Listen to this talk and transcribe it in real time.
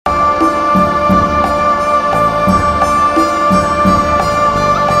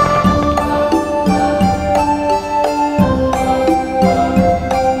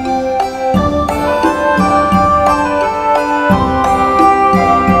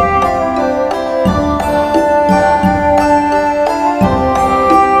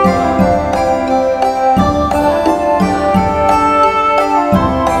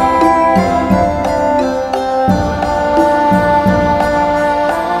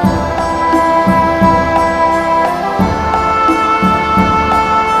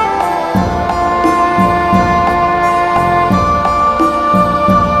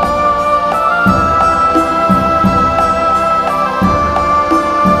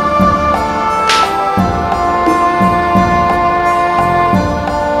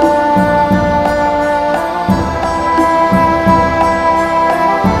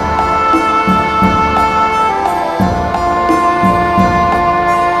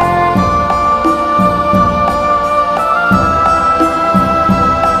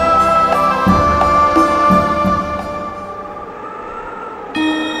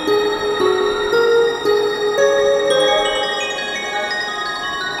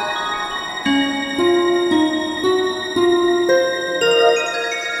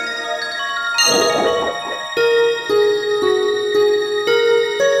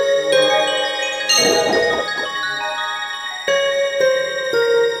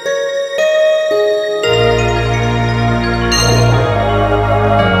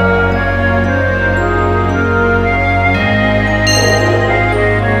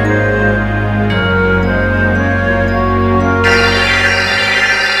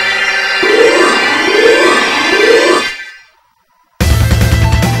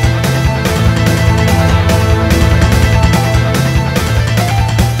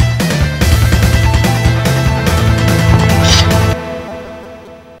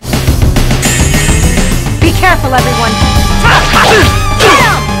careful, everyone. Get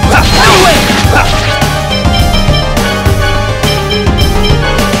him! No way!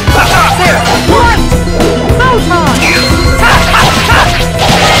 There! What? Photon!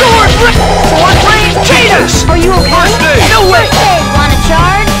 Sword blade! Cheetahs! Are you okay? First aid! No way! First aid, wanna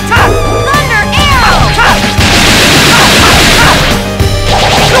charge? Thunder arrow!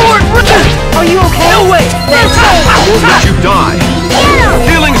 Sword Are you okay? No way! First aid! Won't let you die. Get him!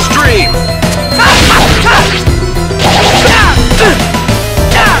 Healing stream!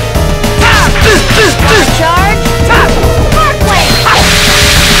 Wanna charge? Spark blade!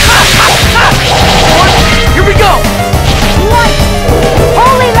 Here we go! Light!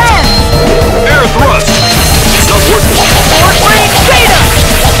 Holy lance! Air thrust! Not working. Sword blade! Cheetah!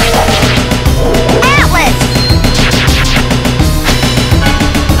 Atlas!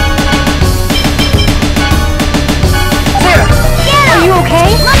 There! Get him! Are you okay?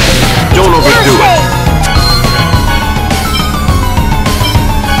 Don't overdo it.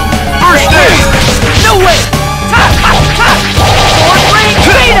 First aid! No way! Sword blade!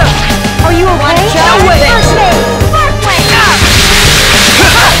 Cheetah! Are you okay? No way! First aid! Spark blade!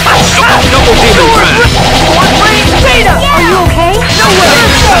 Double demon fan! Sword blade! Cheetah! Are you okay? No way!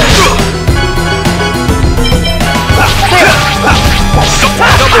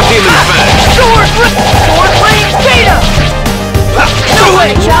 Double demon fan! Sword blade! Cheetah! No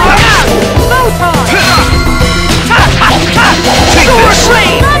way! Photon! Sword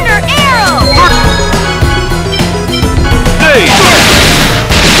blade! Thunder arrow! Stay!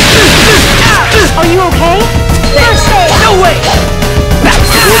 Are you okay? First aid! No way!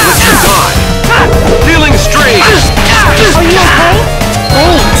 Won't let you die. Healing stream! Are you okay?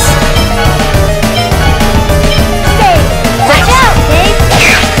 Thanks. Stay! Watch out, Dave!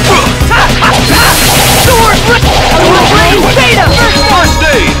 Sword blade! Cheetah! First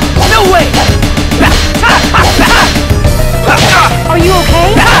aid! No way! Are you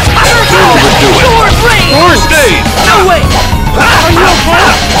okay? Don't overdo it. Sword blade! First aid! No way! Are you okay?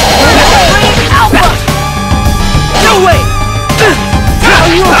 Sword blade! Alpha! No way!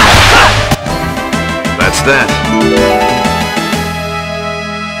 Are you okay? That's that.